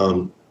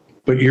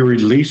 but you're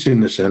releasing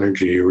this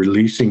energy, you're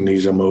releasing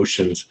these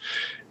emotions,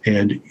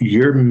 and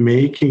you're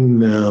making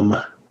them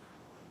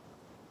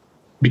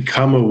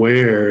become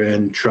aware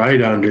and try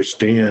to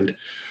understand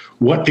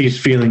what these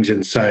feelings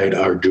inside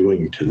are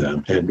doing to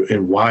them,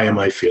 and why am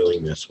I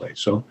feeling this way.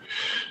 So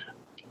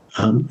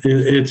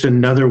it's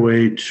another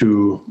way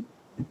to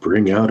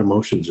bring out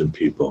emotions in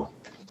people.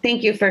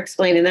 Thank you for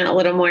explaining that a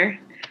little more.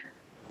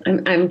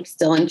 I'm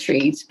still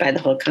intrigued by the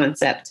whole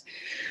concept.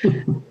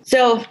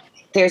 So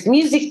there's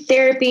music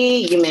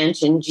therapy. You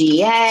mentioned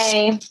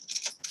GA.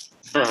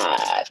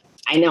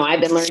 I know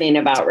I've been learning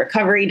about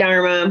recovery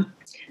Dharma.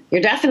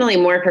 You're definitely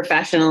more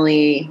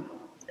professionally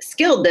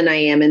skilled than I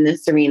am in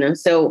this arena.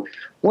 So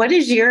what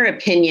is your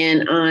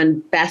opinion on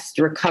best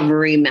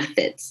recovery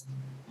methods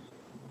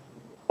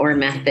or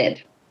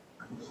method?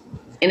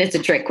 And it's a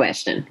trick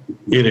question.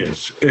 It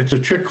is. It's a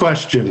trick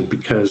question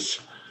because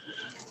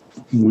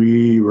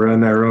we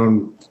run our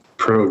own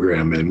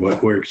program, and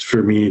what works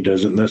for me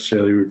doesn't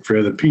necessarily work for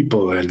other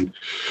people. And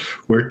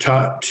we're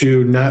taught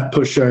to not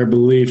push our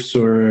beliefs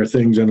or our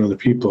things on other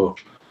people.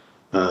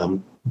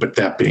 But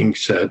that being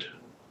said,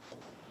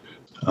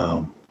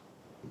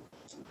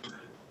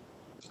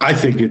 I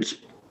think it's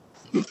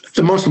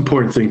the most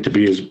important thing to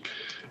be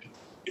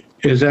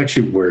is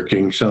actually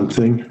working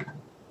something,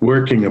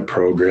 working a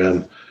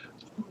program.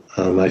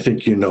 I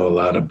think you know a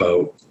lot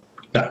about,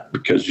 not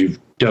because you've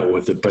dealt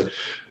with it, but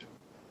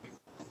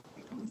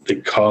they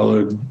call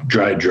it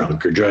dry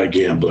drunk or dry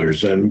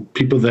gamblers, and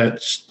people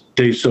that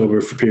stay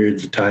sober for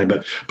periods of time,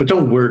 but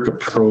don't work a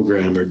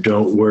program or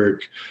don't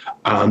work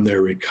on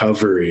their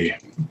recovery.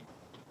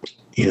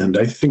 And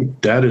I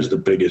think that is the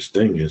biggest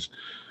thing, is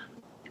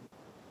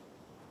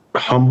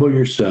humble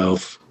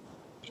yourself,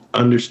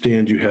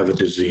 understand you have a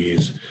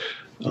disease,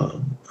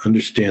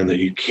 understand that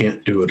you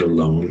can't do it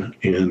alone,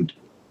 and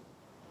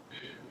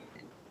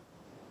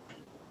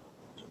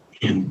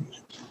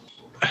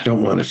I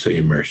don't want to say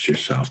immerse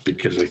yourself,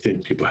 because I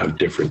think people have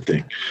different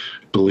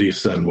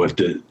beliefs on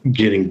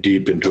getting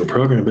deep into a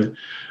program,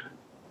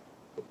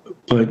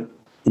 but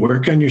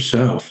work on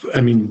yourself.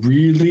 I mean,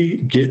 really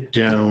get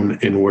down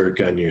and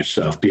work on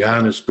yourself. Be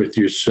honest with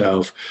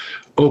yourself.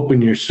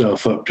 Open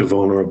yourself up to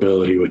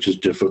vulnerability, which is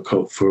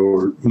difficult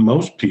for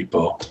most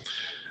people.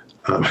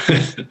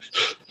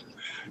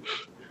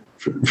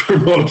 For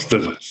most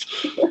of us.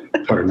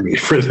 Pardon me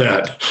for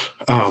that.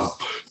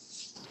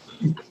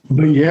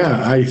 But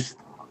yeah,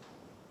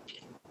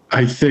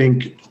 I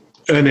think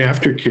And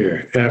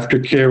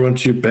aftercare,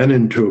 once you've been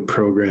into a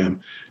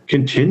program,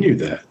 continue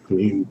that. I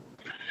mean,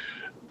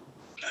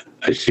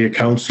 I see a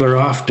counselor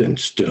often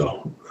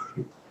still,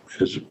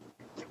 as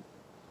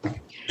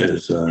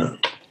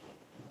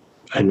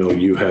I know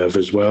you have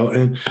as well.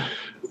 And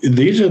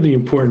these are the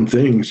important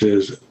things: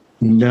 is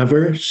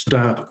never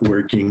stop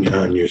working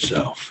on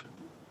yourself.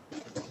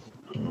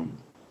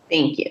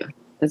 Thank you.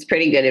 That's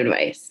pretty good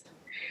advice.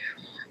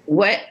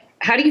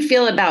 How do you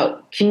feel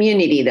about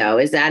community, though?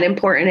 Is that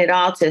important at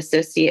all to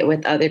associate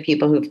with other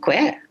people who've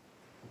quit?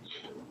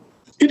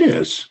 It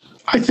is.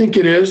 I think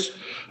it is.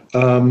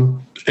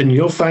 And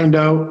you'll find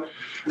out,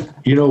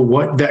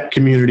 what that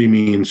community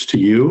means to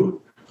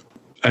you.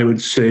 I would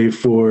say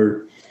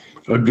for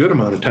a good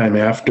amount of time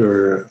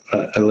after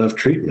I left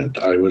treatment,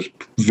 I was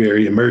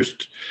very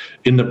immersed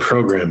in the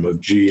program of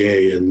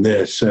GA and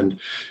this. And,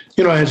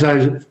 as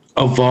I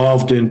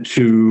evolved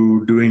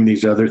into doing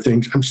these other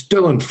things, I'm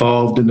still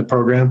involved in the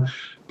program,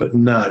 but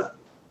not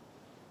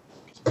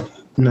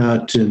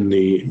in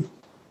the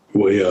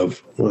way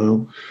of,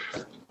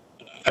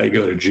 I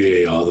go to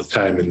GA all the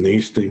time and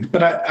these things.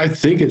 But I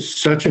think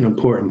it's such an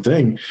important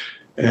thing.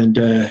 And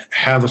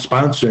have a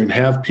sponsor and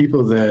have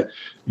people that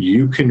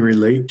you can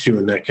relate to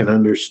and that can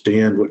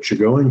understand what you're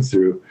going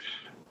through.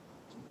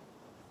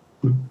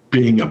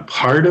 Being a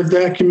part of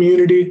that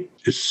community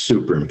is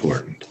super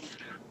important.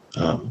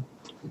 I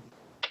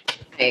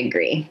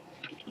agree.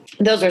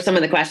 Those were some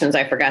of the questions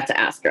I forgot to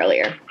ask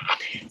earlier.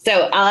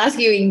 So I'll ask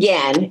you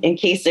again in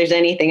case there's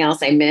anything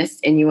else I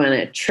missed and you want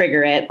to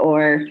trigger it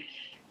or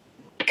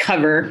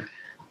cover.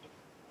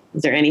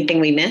 Is there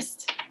anything we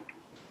missed?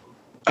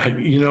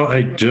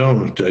 I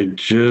don't. I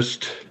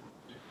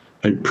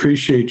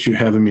appreciate you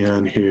having me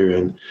on here.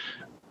 And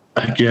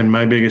again,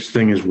 my biggest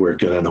thing is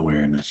working on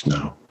awareness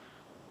now.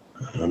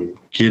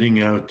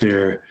 Getting out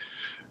there,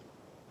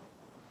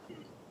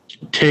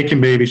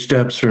 taking baby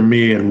steps for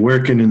me and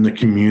working in the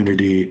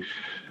community,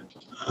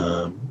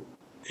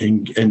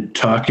 and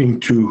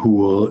talking to who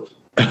will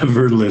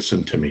ever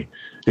listen to me.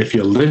 If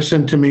you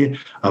listen to me,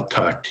 I'll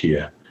talk to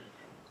you.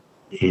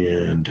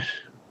 And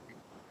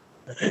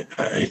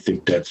I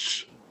think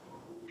that's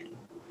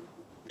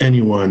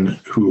anyone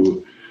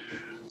who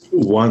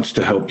wants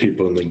to help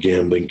people in the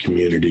gambling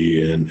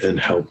community and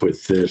help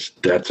with this.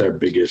 That's our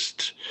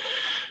biggest,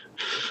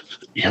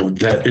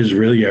 that is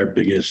really our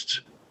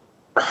biggest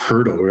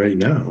hurdle right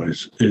now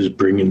is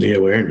bringing the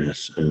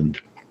awareness. And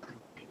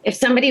if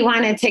somebody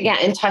wanted to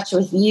get in touch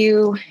with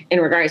you in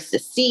regards to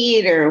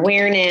seed or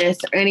awareness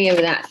or any of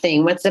that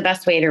thing, what's the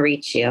best way to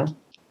reach you?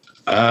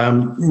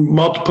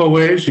 Multiple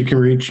ways. You can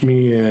reach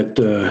me at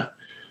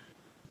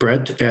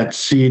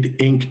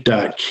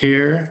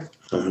Brett@seedinc.care.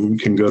 You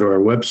can go to our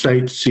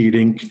website,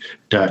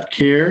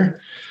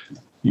 seedinc.care.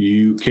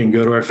 You can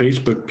go to our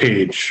Facebook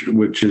page,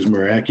 which is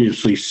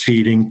miraculously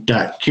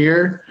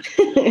seedinc.care.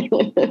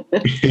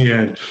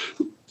 And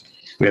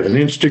we have an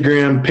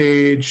Instagram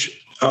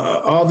page.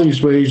 All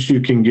these ways you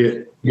can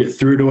get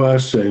through to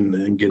us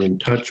and get in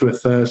touch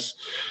with us.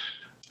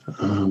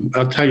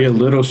 I'll tell you a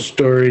little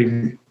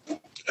story,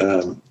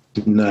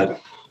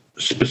 not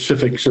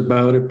specifics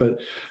about it,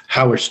 but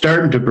how we're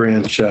starting to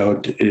branch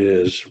out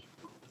is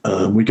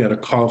we got a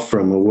call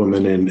from a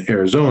woman in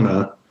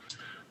Arizona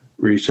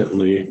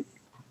recently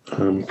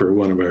for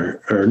one of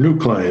our new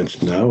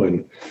clients now,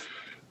 and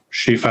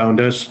she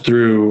found us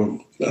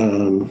through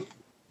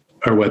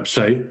our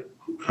website,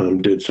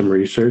 did some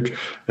research,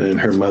 and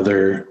her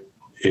mother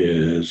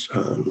is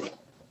a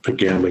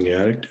gambling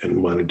addict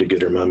and wanted to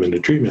get her mom into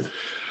treatment.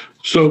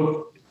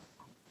 So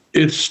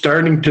it's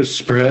starting to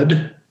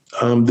spread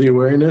the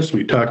awareness.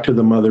 We talked to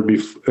the mother,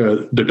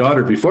 the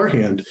daughter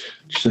beforehand.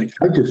 She's like,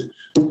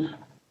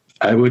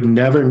 I would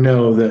never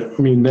know that.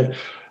 I mean, that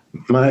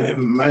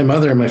my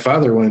mother and my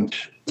father went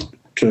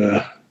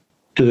to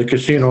the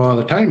casino all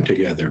the time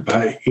together,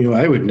 but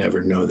I would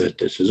never know that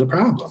this is a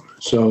problem.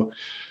 So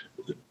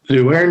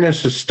the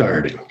awareness is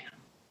starting.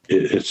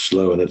 It's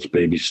slow and it's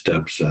baby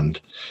steps, and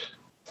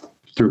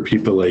through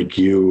people like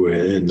you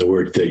and the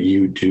work that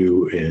you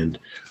do, and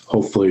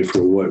hopefully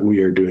for what we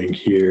are doing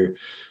here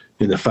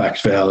in the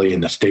Fox Valley in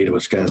the state of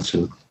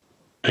Wisconsin,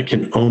 I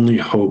can only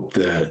hope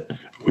that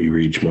we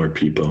reach more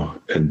people,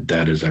 and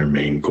that is our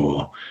main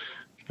goal.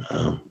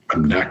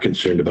 I'm not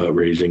concerned about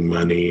raising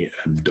money,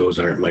 and those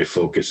aren't my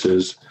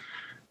focuses.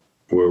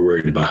 We're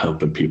worried about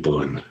helping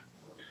people and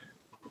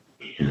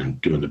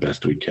doing the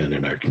best we can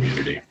in our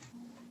community.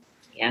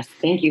 Yes,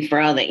 thank you for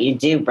all that you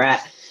do,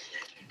 Brett.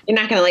 You're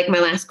not going to like my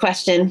last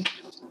question,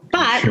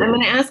 but sure. I'm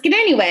going to ask it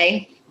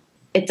anyway.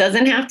 It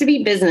doesn't have to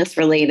be business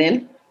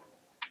related,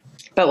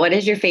 but what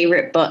is your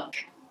favorite book?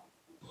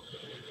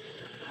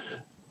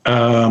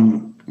 I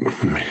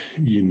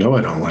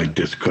don't like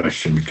this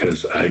question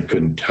because I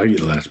couldn't tell you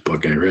the last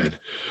book I read.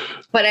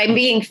 But I'm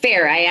being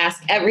fair. I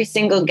ask every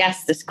single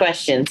guest this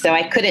question, so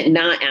I couldn't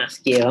not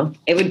ask you.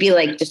 It would be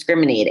like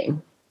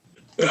discriminating.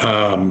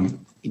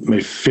 My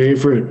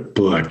favorite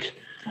book,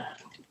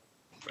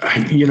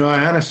 I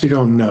honestly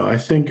don't know. I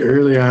think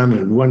early on,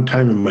 at one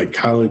time in my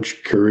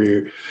college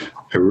career,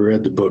 I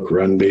read the book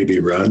Run, Baby,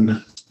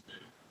 Run.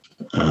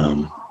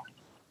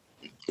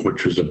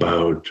 which was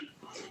about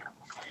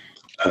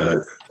a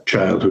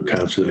child who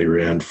constantly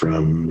ran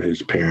from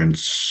his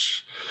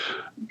parents'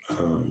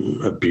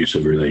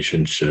 abusive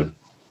relationship.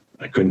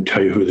 I couldn't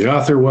tell you who the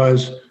author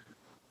was.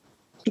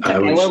 Okay,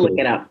 we'll look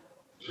it up.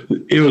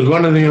 It was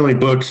one of the only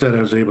books that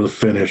I was able to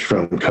finish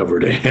from cover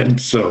to end,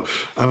 so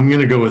I'm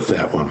going to go with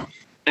that one.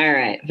 All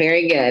right,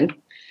 very good.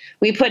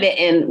 We put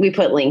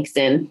links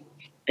in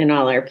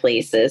all our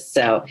places,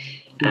 so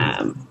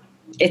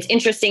it's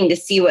interesting to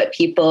see what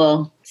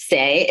people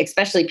say,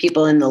 especially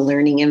people in the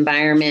learning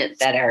environment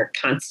that are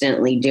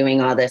constantly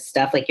doing all this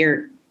stuff. Like,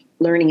 your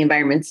learning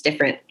environment's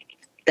different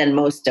than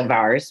most of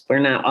ours. We're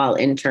not all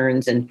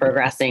interns and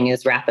progressing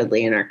as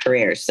rapidly in our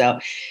careers. So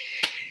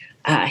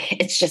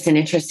it's just an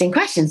interesting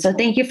question. So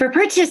thank you for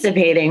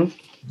participating.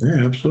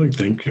 Yeah, absolutely.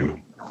 Thank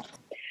you.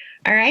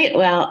 All right.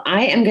 Well,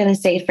 I am going to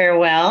say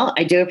farewell.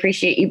 I do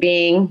appreciate you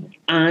being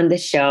on the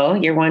show.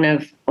 You're one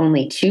of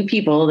only 2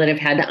 people that have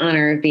had the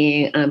honor of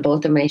being on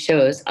both of my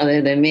shows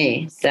other than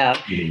me. So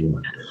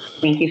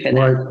thank you for that.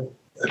 Well,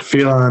 I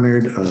feel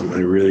honored. I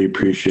really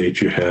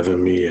appreciate you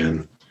having me,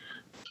 and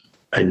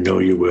I know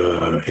you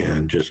will,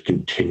 and just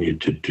continue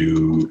to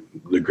do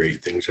the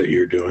great things that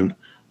you're doing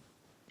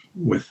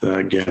with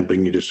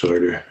gambling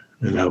disorder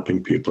and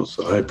helping people.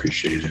 So I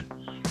appreciate it.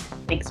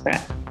 Thanks,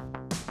 Brett.